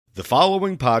The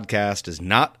following podcast is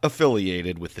not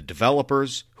affiliated with the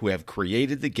developers who have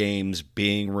created the games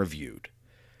being reviewed.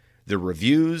 The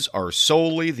reviews are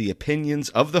solely the opinions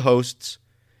of the hosts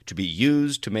to be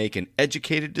used to make an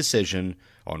educated decision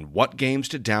on what games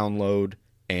to download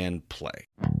and play.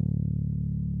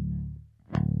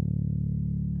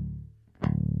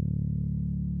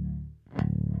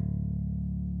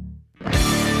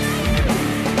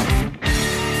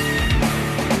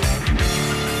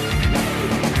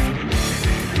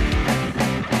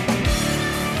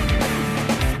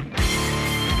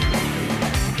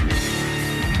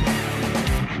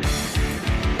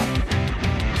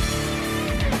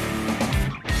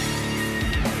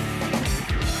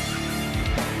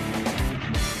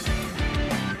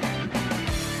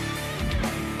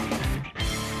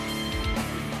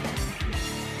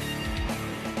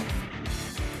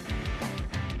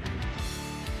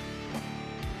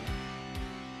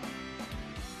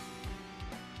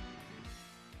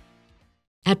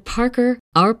 At Parker,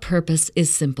 our purpose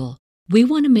is simple. We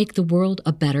want to make the world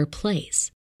a better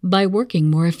place by working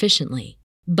more efficiently,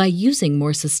 by using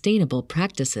more sustainable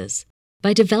practices,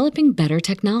 by developing better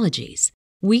technologies.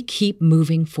 We keep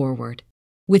moving forward.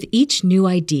 With each new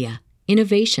idea,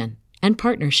 innovation, and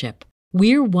partnership,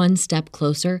 we're one step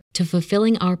closer to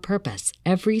fulfilling our purpose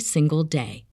every single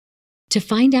day. To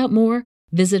find out more,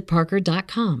 visit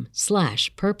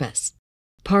parker.com/purpose.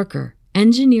 Parker,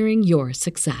 engineering your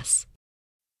success.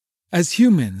 As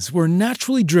humans, we're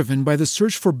naturally driven by the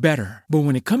search for better. But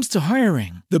when it comes to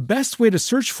hiring, the best way to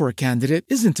search for a candidate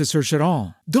isn't to search at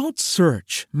all. Don't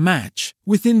search, match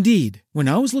with Indeed. When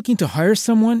I was looking to hire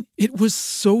someone, it was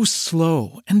so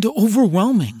slow and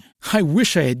overwhelming. I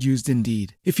wish I had used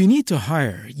Indeed. If you need to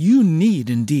hire, you need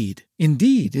Indeed.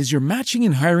 Indeed is your matching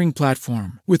and hiring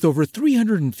platform with over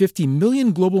 350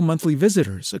 million global monthly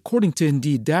visitors, according to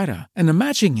Indeed data, and a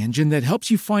matching engine that helps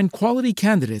you find quality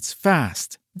candidates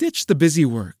fast. Ditch the busy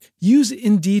work. Use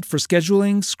Indeed for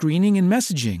scheduling, screening, and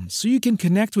messaging so you can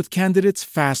connect with candidates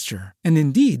faster. And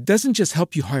Indeed doesn't just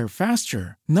help you hire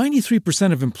faster.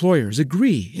 93% of employers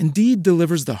agree Indeed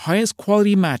delivers the highest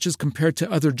quality matches compared to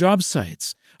other job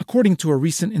sites, according to a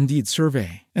recent Indeed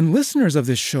survey. And listeners of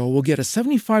this show will get a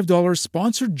 $75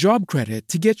 sponsored job credit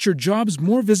to get your jobs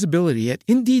more visibility at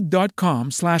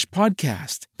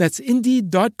Indeed.com/podcast. That's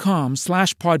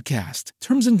Indeed.com/podcast.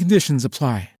 Terms and conditions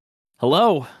apply.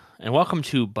 Hello, and welcome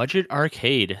to Budget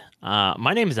Arcade.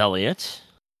 My name is Elliot.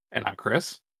 And I'm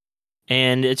Chris.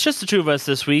 And it's just the two of us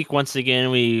this week. Once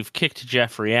again, we've kicked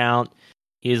Jeffrey out.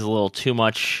 He's a little too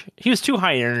much. He was too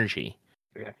high energy.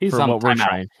 Yeah, he's for on what we're timeout.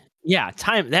 trying. Yeah,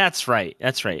 time. That's right.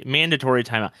 Mandatory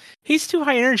timeout. He's too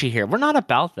high energy here. We're not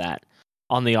about that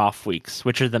on the off weeks,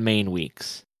 which are the main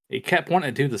weeks. He kept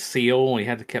wanting to do the seal, and we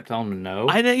had to keep telling him no.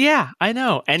 I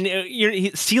know. And you're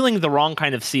sealing the wrong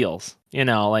kind of seals.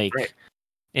 Right.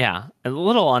 Yeah, a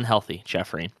little unhealthy,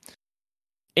 Jeffrey.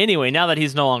 Anyway, now that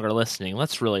he's no longer listening,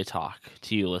 let's really talk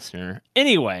to you, listener.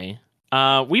 Anyway,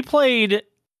 we played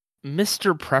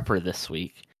Mr. Prepper this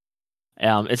week.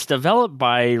 It's developed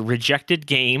by Rejected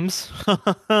Games,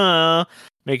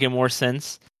 making more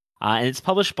sense. And it's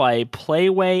published by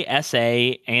Playway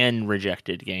SA and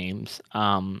Rejected Games.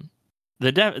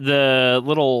 The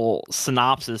little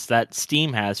synopsis that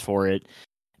Steam has for it,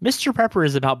 Mr. Prepper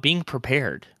is about being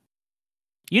prepared.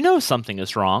 You know something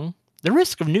is wrong. The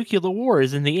risk of nuclear war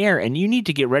is in the air, and you need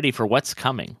to get ready for what's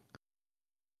coming.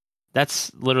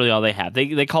 That's literally all they have.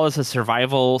 They call this a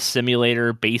survival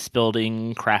simulator, base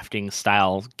building, crafting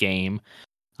style game.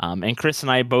 And Chris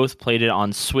and I both played it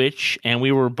on Switch, and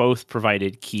we were both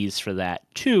provided keys for that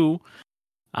too.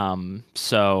 But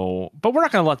we're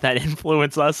not going to let that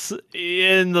influence us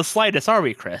in the slightest, are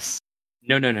we, Chris?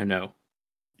 No.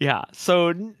 Yeah,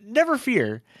 so never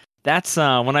fear. That's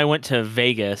when I went to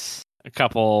Vegas a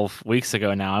couple of weeks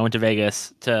ago now. I went to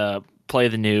Vegas to play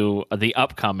the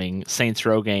upcoming Saints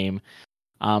Row game.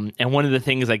 And one of the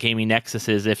things that gave me Nexus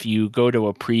is if you go to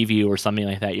a preview or something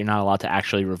like that, you're not allowed to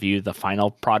actually review the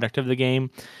final product of the game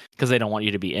because they don't want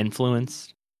you to be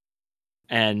influenced.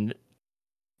 And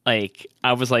I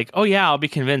was like, oh yeah, I'll be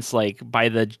convinced by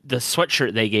the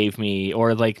sweatshirt they gave me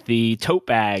or the tote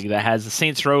bag that has the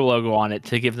Saints Row logo on it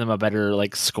to give them a better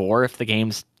score if the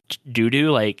game's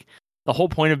doo-doo. The whole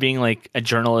point of being a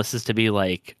journalist is to be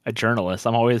a journalist.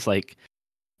 I'm always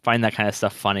find that kind of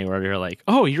stuff funny where you're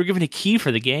oh, you're given a key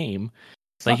for the game.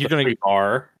 It's you're going to free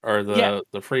bar or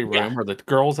the free room or the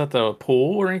girls at the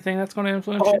pool or anything that's going to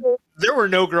influence you. There were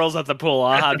no girls at the pool,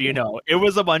 I'll have you know. It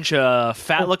was a bunch of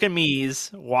fat-looking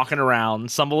me's walking around,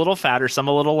 some a little fatter, some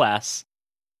a little less,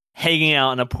 hanging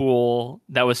out in a pool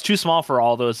that was too small for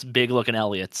all those big-looking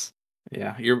Elliots.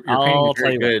 Yeah, you're painting I'll a tell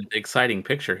very you what. good, exciting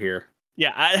picture here.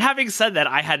 Yeah, having said that,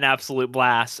 I had an absolute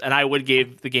blast, and I would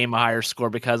give the game a higher score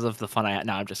because of the fun I had.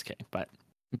 No, I'm just kidding. But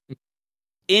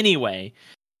anyway,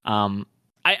 um,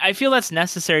 I feel that's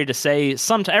necessary to say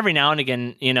every now and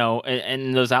again,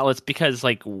 in those outlets, because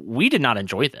like we did not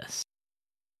enjoy this,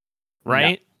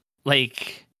 right? No.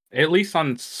 Like, at least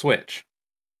on Switch.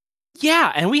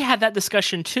 Yeah, and we had that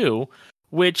discussion too,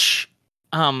 which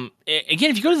again,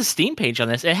 if you go to the Steam page on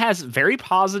this, it has very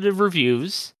positive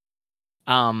reviews.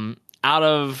 Out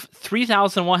of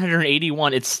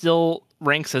 3,181, it still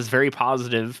ranks as very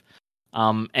positive,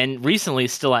 and recently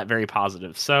still at very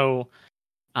positive. So,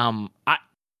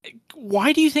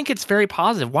 why do you think it's very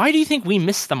positive? Why do you think we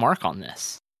missed the mark on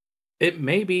this? It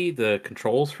may be the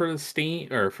controls for the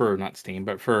Steam, or for not Steam,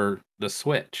 but for the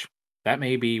Switch. That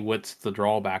may be what's the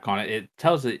drawback on it. It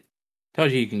tells you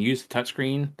you can use the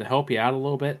touchscreen to help you out a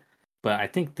little bit, but I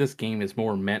think this game is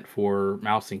more meant for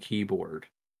mouse and keyboard.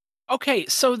 Okay,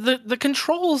 so the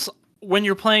controls when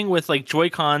you're playing with like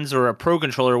Joy-Cons or a Pro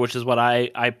controller, which is what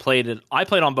I played. I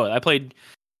played on both. I played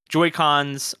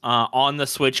Joy-Cons on the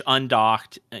Switch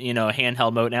undocked,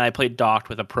 handheld mode, and I played docked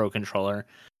with a Pro controller.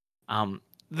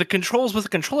 The controls with the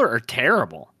controller are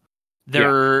terrible.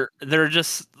 They're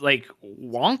just like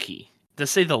wonky, to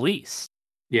say the least.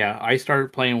 Yeah, I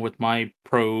started playing with my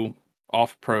Pro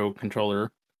controller.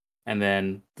 And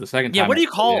then the second time, what do you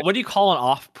call an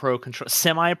off-pro controller?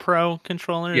 Semi-pro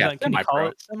controller? Yeah, can you call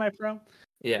it semi-pro?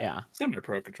 Yeah,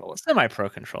 semi-pro controller. Semi-pro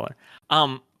controller.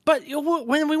 But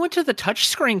when we went to the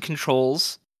touchscreen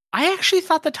controls, I actually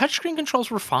thought the touchscreen controls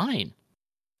were fine.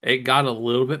 It got a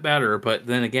little bit better, but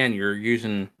then again, you're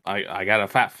using. I got a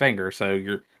fat finger, so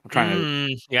I'm trying to.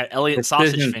 You got Elliot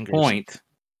sausage fingers. Point.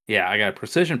 Yeah, I got a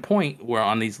precision point where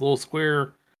on these little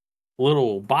square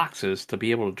little boxes to be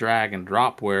able to drag and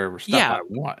drop wherever stuff I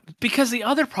want. Because the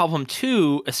other problem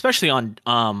too, especially on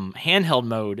handheld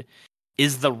mode,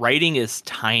 is the writing is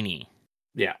tiny.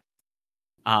 Yeah.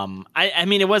 I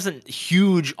mean, it wasn't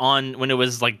huge when it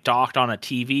was like docked on a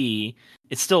TV.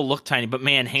 It still looked tiny, but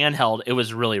man, handheld, it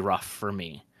was really rough for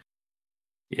me.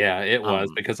 Yeah, it was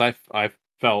because I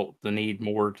felt the need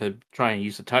more to try and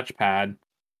use a touchpad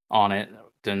on it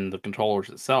than the controllers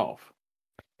itself.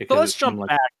 But let's jump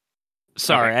back.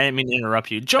 Sorry, I didn't mean to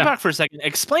interrupt you. Jump back for a second.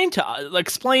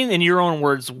 Explain in your own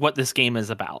words what this game is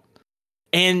about,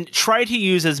 and try to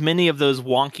use as many of those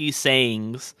wonky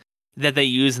sayings that they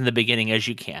use in the beginning as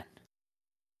you can.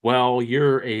 Well,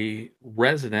 you're a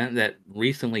resident that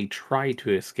recently tried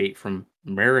to escape from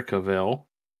Americaville,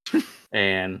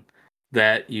 and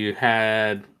that you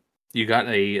got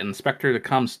an inspector that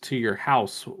comes to your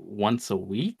house once a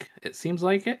week. It seems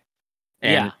like it.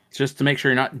 And just to make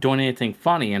sure you're not doing anything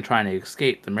funny and trying to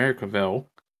escape the Americaville,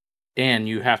 and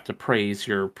you have to praise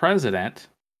your president.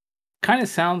 Kind of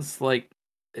sounds like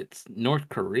it's North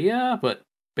Korea, but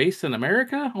based in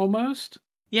America, almost.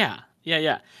 Yeah.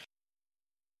 It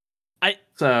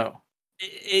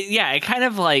kind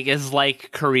of like is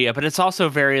like Korea, but it's also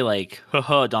very like,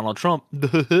 haha, Donald Trump,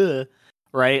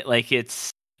 right? Like it's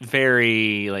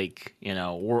very like,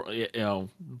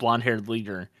 blonde-haired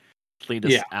leader lead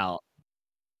us out.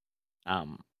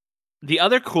 The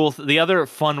other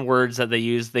fun words that they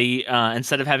use, they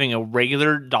instead of having a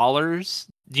regular dollars,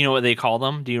 do you know what they call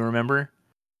them? Do you remember?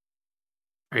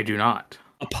 I do not.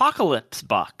 Apocalypse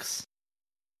bucks.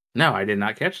 No, I did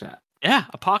not catch that. Yeah,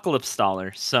 apocalypse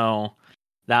dollars. So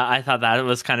I thought that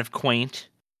was kind of quaint.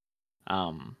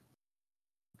 That's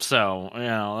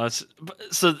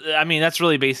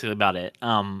really basically about it.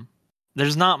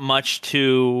 There's not much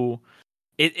to.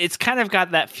 It's kind of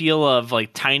got that feel of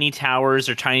like Tiny Towers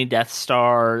or Tiny Death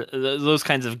Star, those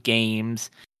kinds of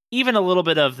games. Even a little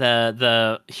bit of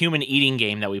the human eating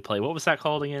game that we play. What was that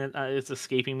called again? It's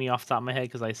escaping me off the top of my head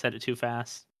because I said it too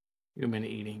fast. Human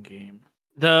eating game.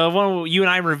 The one you and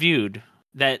I reviewed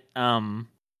that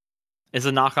is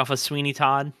a knockoff of Sweeney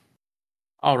Todd.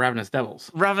 Oh, Ravenous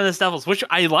Devils. Ravenous Devils, which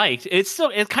I liked.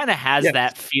 It kind of has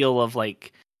that feel of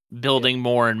like building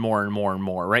more and more and more and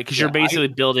more, right? Because you're basically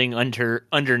building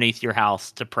underneath your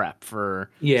house to prep for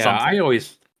something. I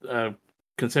always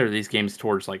consider these games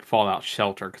towards like Fallout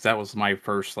Shelter because that was my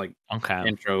first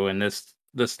intro in this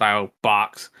style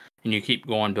box, and you keep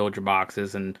going, build your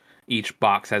boxes, and each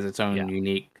box has its own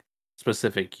unique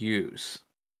specific use.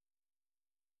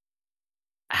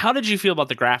 How did you feel about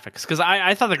the graphics? Because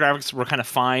I thought the graphics were kind of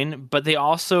fine, but they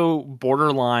also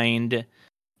borderlined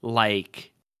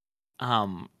like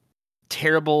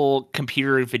terrible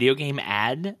computer video game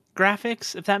ad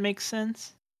graphics, if that makes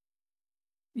sense.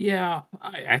 Yeah,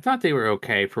 I thought they were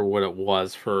okay for what it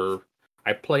was.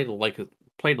 I played a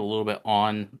little bit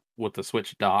on with the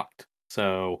Switch docked,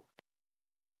 So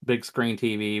big screen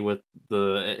TV with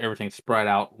the everything spread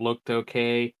out looked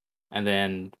okay, and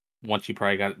then once you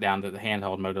probably got it down to the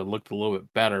handheld mode, it looked a little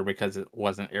bit better because it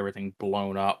wasn't everything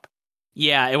blown up.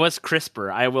 Yeah, it was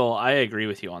crisper. I agree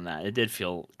with you on that. It did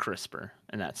feel crisper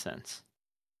in that sense.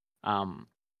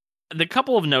 The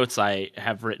couple of notes I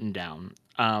have written down.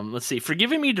 Let's see. For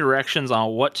giving me directions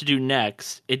on what to do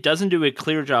next, it doesn't do a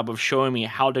clear job of showing me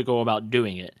how to go about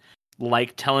doing it,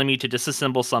 like telling me to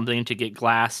disassemble something to get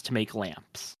glass to make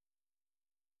lamps.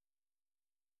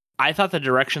 I thought the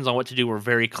directions on what to do were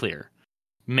very clear.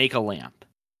 Make a lamp.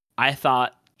 I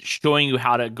thought showing you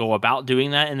how to go about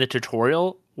doing that in the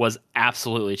tutorial was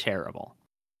absolutely terrible.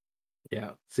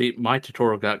 Yeah. See, my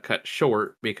tutorial got cut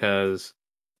short because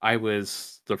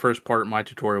the first part of my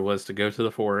tutorial was to go to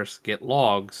the forest, get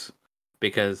logs,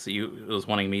 because it was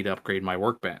wanting me to upgrade my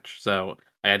workbench. So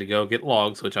I had to go get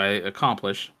logs, which I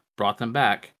accomplished, brought them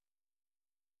back.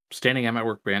 Standing at my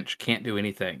workbench, can't do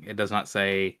anything. It does not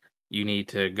say you need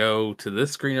to go to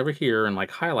this screen over here and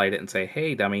like highlight it and say,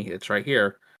 "Hey, dummy, it's right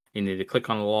here." You need to click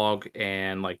on the log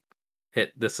and like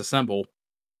hit disassemble,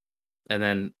 and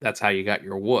then that's how you got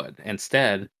your wood.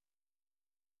 Instead,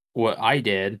 what I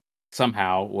did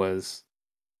somehow was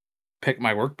pick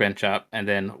my workbench up, and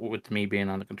then with me being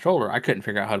on the controller, I couldn't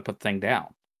figure out how to put the thing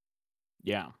down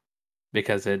Yeah.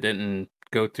 because it didn't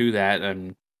go through that,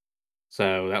 and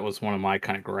so that was one of my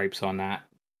kind of gripes on that.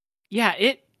 Yeah,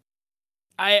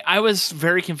 I was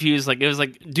very confused. Like, it was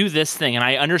like, do this thing, and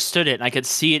I understood it, and I could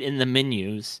see it in the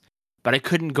menus, but I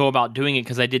couldn't go about doing it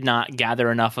because I did not gather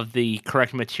enough of the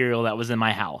correct material that was in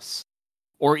my house.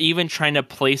 Or even trying to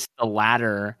place the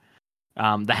ladder,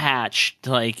 the hatch,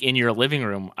 to, like, in your living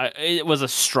room. It was a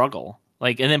struggle.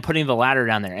 Like, and then putting the ladder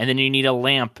down there, and then you need a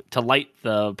lamp to light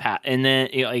the and then,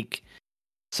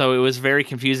 so it was very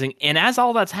confusing. And as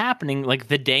all that's happening, like,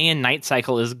 the day and night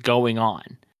cycle is going on.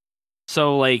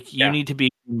 So, like, you need to be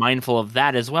mindful of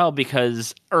that as well,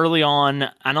 because early on,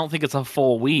 I don't think it's a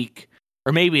full week,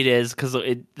 or maybe it is because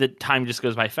the time just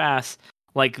goes by fast.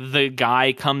 Like, the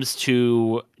guy comes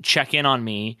to check in on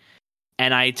me,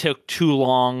 and I took too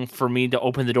long for me to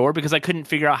open the door because I couldn't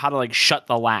figure out how to, like, shut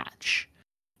the latch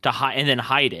to hide and then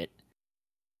hide it.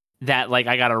 That, like,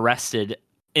 I got arrested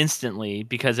instantly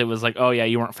because it was like, oh yeah,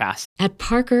 you weren't fast. At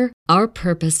Parker, our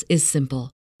purpose is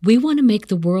simple. We want to make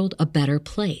the world a better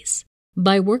place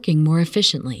by working more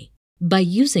efficiently, by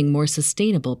using more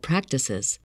sustainable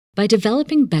practices, by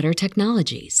developing better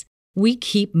technologies. We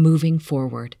keep moving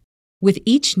forward. With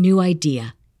each new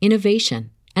idea,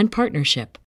 innovation, and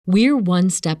partnership, we're one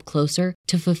step closer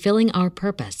to fulfilling our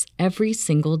purpose every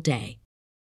single day.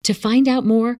 To find out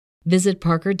more, visit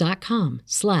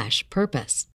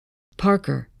parker.com/purpose.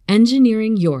 Parker,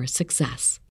 engineering your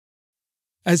success.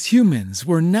 As humans,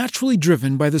 we're naturally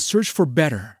driven by the search for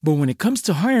better. But when it comes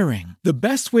to hiring, the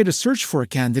best way to search for a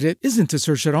candidate isn't to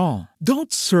search at all.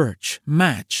 Don't search,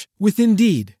 match with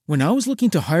Indeed. When I was looking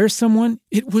to hire someone,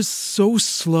 it was so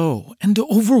slow and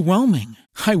overwhelming.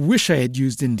 I wish I had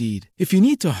used Indeed. If you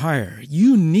need to hire,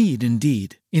 you need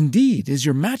Indeed. Indeed is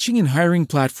your matching and hiring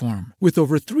platform with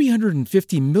over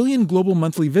 350 million global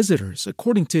monthly visitors,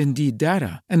 according to Indeed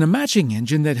data, and a matching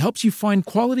engine that helps you find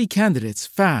quality candidates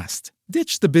fast.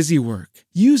 Ditch the busy work.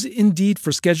 Use Indeed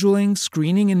for scheduling,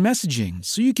 screening, and messaging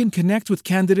so you can connect with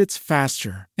candidates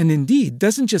faster. And Indeed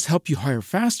doesn't just help you hire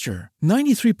faster.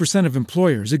 93% of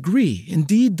employers agree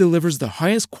Indeed delivers the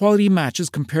highest quality matches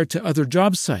compared to other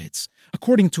job sites,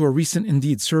 according to a recent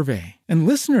Indeed survey. And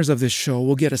listeners of this show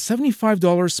will get a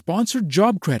 $75 sponsored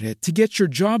job credit to get your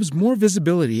jobs more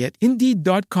visibility at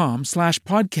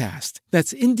Indeed.com/podcast.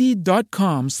 That's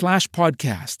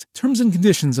Indeed.com/podcast. Terms and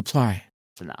conditions apply.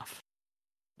 That's enough.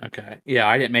 Okay. Yeah,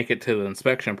 I didn't make it to the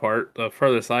inspection part. The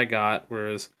furthest I got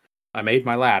was I made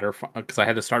my ladder because I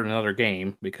had to start another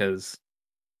game because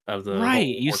of the Right,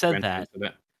 whole you said workbench that.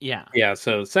 incident. Yeah. Yeah,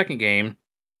 so the second game,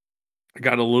 I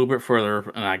got a little bit further,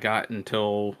 and I got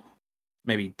until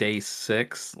maybe day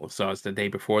 6. So it's the day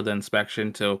before the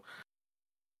inspection till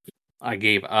I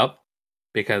gave up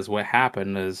because what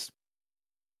happened is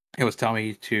it was telling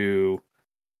me to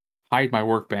hide my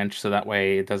workbench so that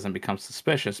way it doesn't become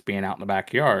suspicious being out in the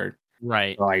backyard.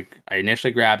 Right. So I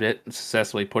initially grabbed it and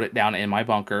successfully put it down in my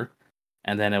bunker,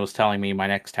 and then it was telling me my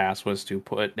next task was to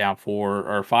put down 4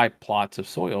 or 5 plots of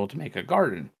soil to make a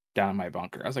garden down in my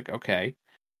bunker. I was like, okay.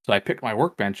 So I picked my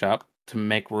workbench up to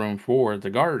make room for the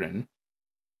garden,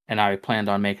 and I planned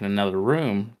on making another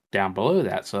room down below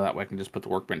that so that way I can just put the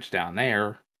workbench down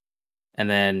there, and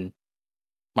then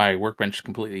my workbench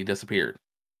completely disappeared.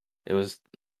 It was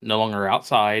no longer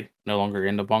outside, no longer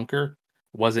in the bunker,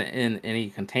 wasn't in any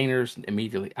containers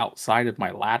immediately outside of my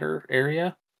ladder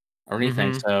area. or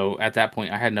anything. Mhm. So at that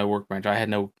point, I had no workbench. I had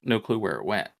no clue where it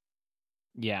went.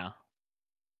 Yeah.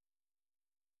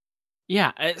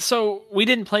 Yeah, so we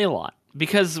didn't play a lot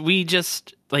because we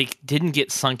just like didn't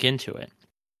get sunk into it.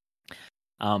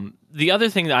 The other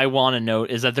thing that I want to note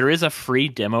is that there is a free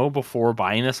demo before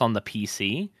buying this on the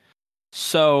PC.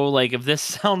 So like if this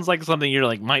sounds like something you're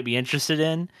like might be interested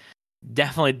in,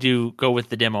 definitely do go with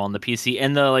the demo on the PC.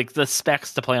 And the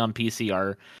specs to play on PC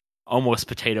are almost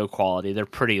potato quality. They're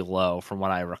pretty low from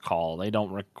what I recall. They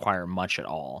don't require much at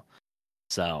all.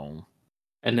 So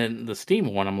And then the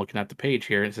Steam one, I'm looking at the page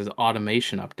here. It says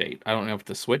automation update. I don't know if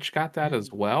the Switch got that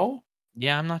as well.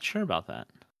 yeah, I'm not sure about that.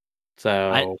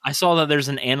 So I saw that there's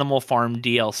an Animal Farm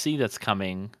DLC that's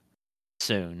coming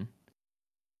soon.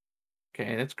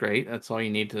 okay, that's great. That's all you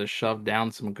need to shove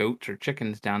down some goats or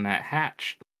chickens down that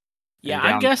hatch. Yeah, and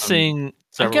I'm down guessing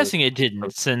several- it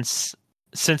didn't since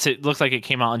it looks like it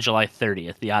came out on July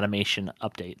 30th, the automation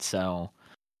update. So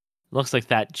looks like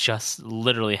that just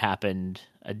literally happened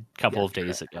a couple of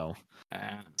days ago.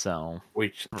 So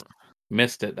we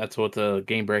missed it. That's what the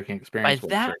game breaking by experience was.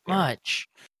 that right there. much.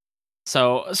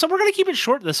 So we're gonna keep it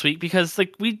short this week because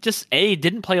like we just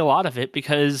didn't play a lot of it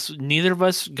because neither of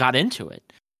us got into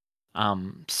it.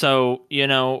 So you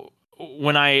know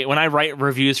when I write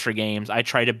reviews for games, I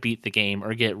try to beat the game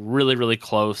or get really really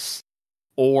close,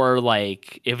 or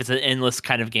like if it's an endless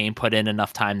kind of game, put in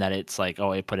enough time that it's like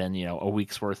I put in a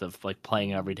week's worth of like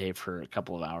playing every day for a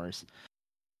couple of hours,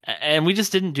 and we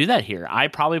just didn't do that here. I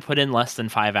probably put in less than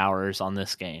 5 hours on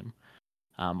this game.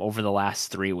 Over the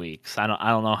last 3 weeks. I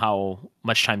don't know how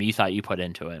much time you thought you put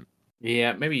into it.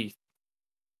 Yeah, maybe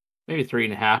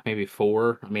 3.5, maybe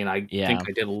 4. I mean, I think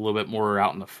I did a little bit more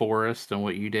out in the forest than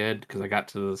what you did because I got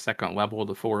to the second level of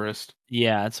the forest.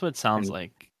 Yeah, that's what it sounds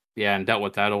like. Yeah, and dealt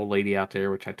with that old lady out there,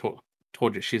 which I told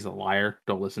you she's a liar.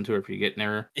 Don't listen to her if you get near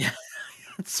her. Yeah,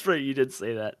 that's right. You did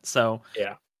say that. So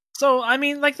Yeah. So I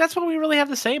mean, like that's what we really have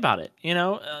to say about it.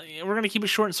 We're gonna keep it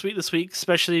short and sweet this week,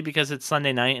 especially because it's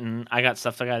Sunday night and I got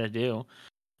stuff I got to do.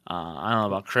 I don't know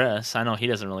about Chris. I know he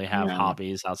doesn't really have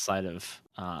hobbies outside of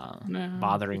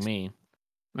bothering me.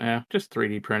 Yeah, just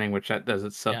 3D printing, which that does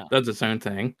its own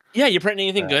thing. Yeah, you printing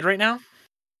anything good right now?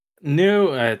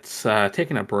 No, it's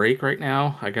taking a break right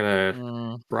now. I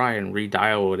gotta try and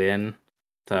redial it in.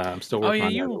 I'm still working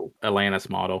on the Atlantis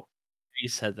model. You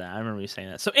said that. I remember you saying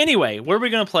that. So anyway, where are we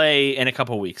going to play in a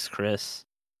couple weeks, Chris?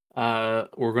 We're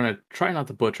going to try not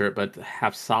to butcher it, but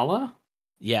Havsala?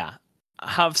 Yeah.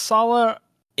 Havsala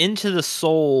into the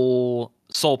Soul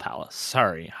Palace.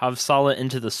 Sorry. Havsala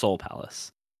into the Soul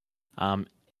Palace.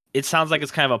 It sounds like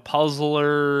it's kind of a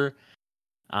puzzler.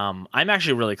 I'm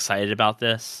actually really excited about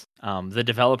this. The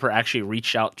developer actually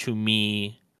reached out to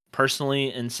me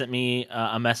personally and sent me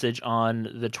a message on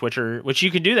the Twitter, which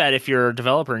you can do that if you're a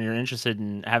developer and you're interested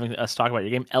in having us talk about your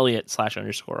game.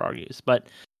 Elliot/_argues. But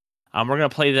we're gonna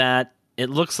play that. It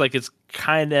looks like it's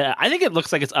I think it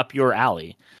looks like it's up your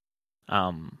alley.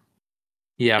 Yeah,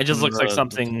 it just looks like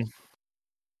something.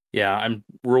 Yeah, I'm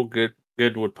real good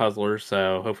with puzzlers,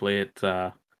 so hopefully it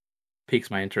piques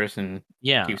my interest and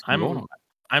keeps me going on that.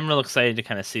 I'm real excited to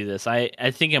kind of see this. I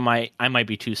think I might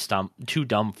be too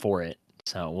dumb for it.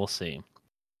 So we'll see.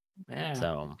 Yeah.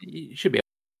 So you should be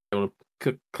able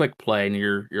to click play, and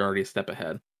you're already a step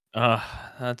ahead.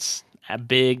 That's a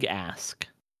big ask.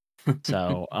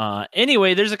 So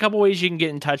anyway, there's a couple ways you can get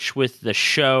in touch with the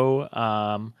show.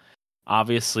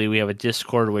 Obviously, we have a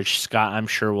Discord, which Scott, I'm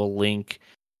sure, will link.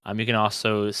 You can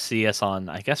also see us on,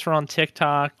 I guess we're on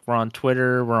TikTok, we're on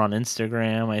Twitter, we're on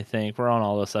Instagram, I think. We're on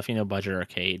all this stuff, Budget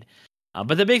Arcade.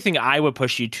 But the big thing I would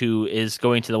push you to is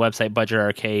going to the website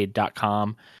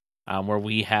budgetarcade.com, where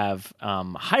we have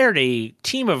hired a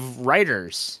team of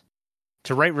writers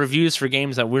to write reviews for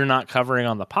games that we're not covering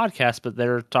on the podcast, but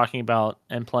they're talking about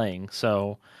and playing.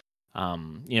 So,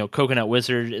 Coconut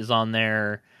Wizard is on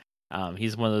there.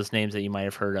 He's one of those names that you might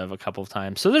have heard of a couple of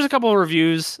times. So there's a couple of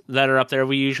reviews that are up there.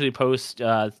 We usually post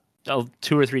 2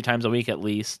 or 3 times a week at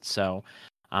least. So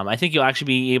I think you'll actually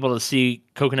be able to see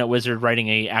Coconut Wizard writing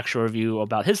a actual review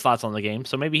about his thoughts on the game.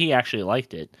 So maybe he actually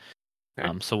liked it.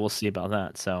 Okay. So we'll see about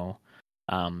that. So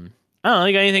I don't know.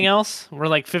 You got anything else? We're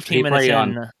like 15 minutes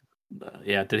in.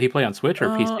 Did he play on Switch or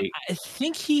PC? I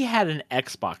think he had an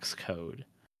Xbox code.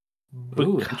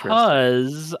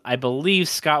 Because I believe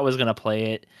Scott was going to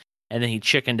play it, and then he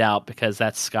chickened out because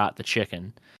that's Scott the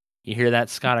chicken. You hear that,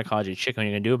 Scott? I called you chicken. What are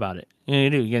you going to do about it? What are you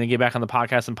going to do? You going to get back on the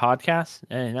podcast and podcast?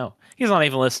 No. He's not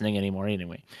even listening anymore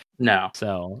anyway. No.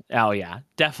 So,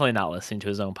 definitely not listening to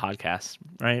his own podcast,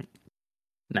 right?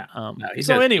 No.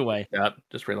 Anyway.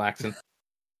 Just relaxing.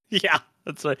 Yeah,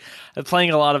 that's right. I'm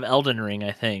playing a lot of Elden Ring,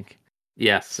 I think.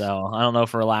 Yes. So I don't know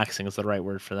if relaxing is the right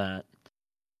word for that.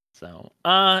 So,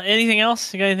 anything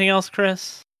else? You got anything else,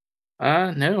 Chris?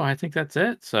 No, I think that's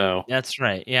it. So That's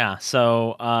right. Yeah.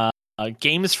 So,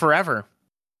 game is forever.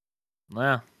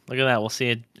 Yeah. Look at that. We'll see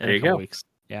you in There a you couple go. weeks.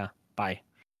 Yeah. Bye.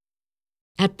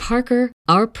 At Parker,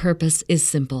 our purpose is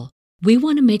simple. We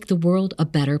want to make the world a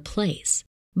better place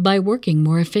by working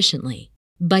more efficiently,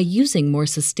 by using more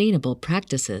sustainable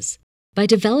practices, by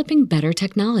developing better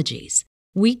technologies.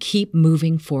 We keep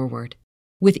moving forward.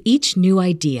 With each new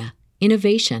idea,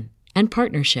 innovation, and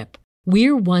partnership,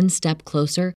 we're one step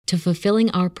closer to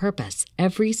fulfilling our purpose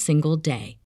every single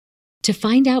day. To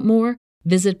find out more,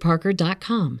 visit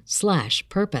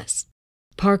parker.com/purpose.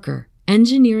 Parker,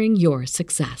 engineering your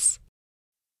success.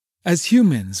 As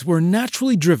humans, we're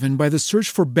naturally driven by the search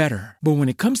for better. But when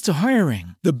it comes to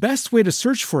hiring, the best way to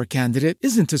search for a candidate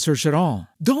isn't to search at all.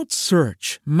 Don't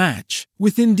search, match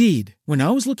with Indeed. When I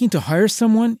was looking to hire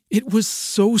someone, it was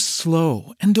so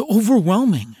slow and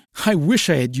overwhelming. I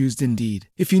wish I had used Indeed.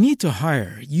 If you need to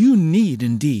hire, you need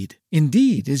Indeed.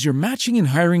 Indeed is your matching and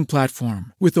hiring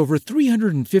platform with over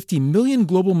 350 million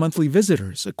global monthly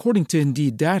visitors, according to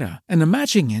Indeed data, and a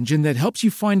matching engine that helps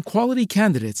you find quality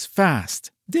candidates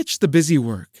fast. Ditch the busy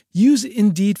work. Use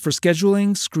Indeed for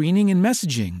scheduling, screening, and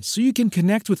messaging so you can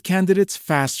connect with candidates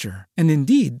faster. And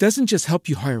Indeed doesn't just help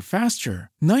you hire faster.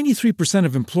 93%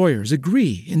 of employers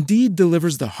agree Indeed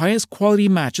delivers the highest quality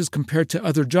matches compared to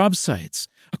other job sites,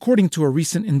 according to a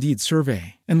recent Indeed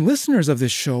survey. And listeners of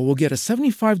this show will get a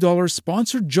 $75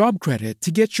 sponsored job credit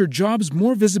to get your jobs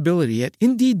more visibility at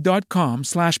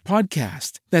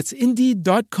Indeed.com/podcast. That's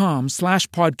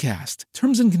Indeed.com/podcast.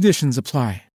 Terms and conditions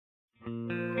apply.